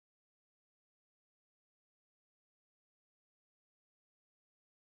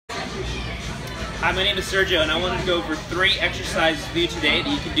Hi, my name is Sergio, and I wanted to go over 3 exercises with you today that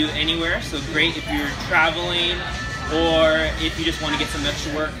you can do anywhere. So great if you're traveling or if you just want to get some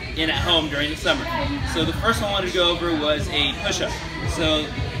extra work in at home during the summer. So the first one I wanted to go over was a push-up. So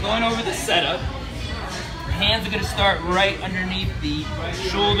going over the setup, hands are going to start right underneath the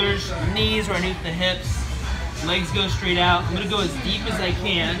shoulders, knees are underneath the hips, legs go straight out. I'm going to go as deep as I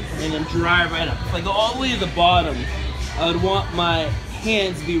can and then drive right up. If I go all the way to the bottom, I would want my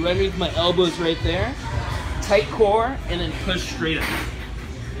hands to be right underneath my elbows right there. Tight core, and then push straight up.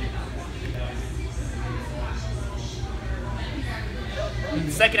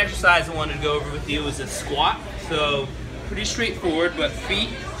 The second exercise I wanted to go over with you was a squat. So pretty straightforward, but feet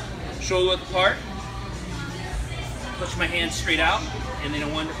shoulder width apart. Push my hands straight out, and then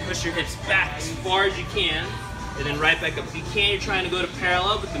I want to push your hips back as far as you can, and then right back up. If you can, you're trying to go to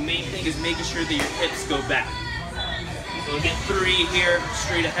parallel, but the main thing is making sure that your hips go back. So we'll get 3 here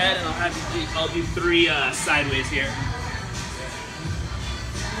straight ahead, and I'll do 3 sideways here.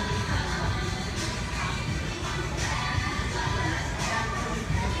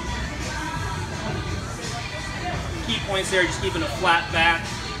 Key points there, just keeping a flat back,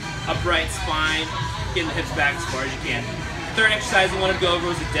 upright spine, getting the hips back as far as you can. The third exercise I wanted to go over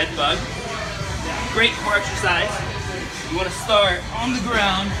was a dead bug. Great core exercise. You want to start on the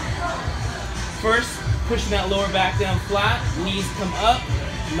ground. First, pushing that lower back down flat, knees come up,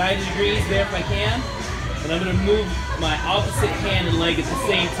 90 degrees there if I can. And I'm going to move my opposite hand and leg at the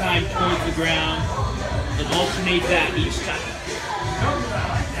same time towards the ground and alternate that each time.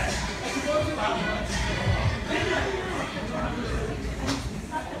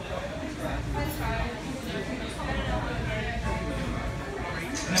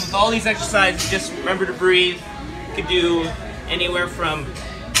 And then with all these exercises, just remember to breathe. You could do anywhere from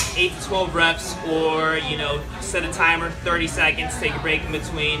 8 to 12 reps, or set a timer, 30 seconds, take a break in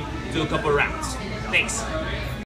between, do a couple of rounds. Thanks.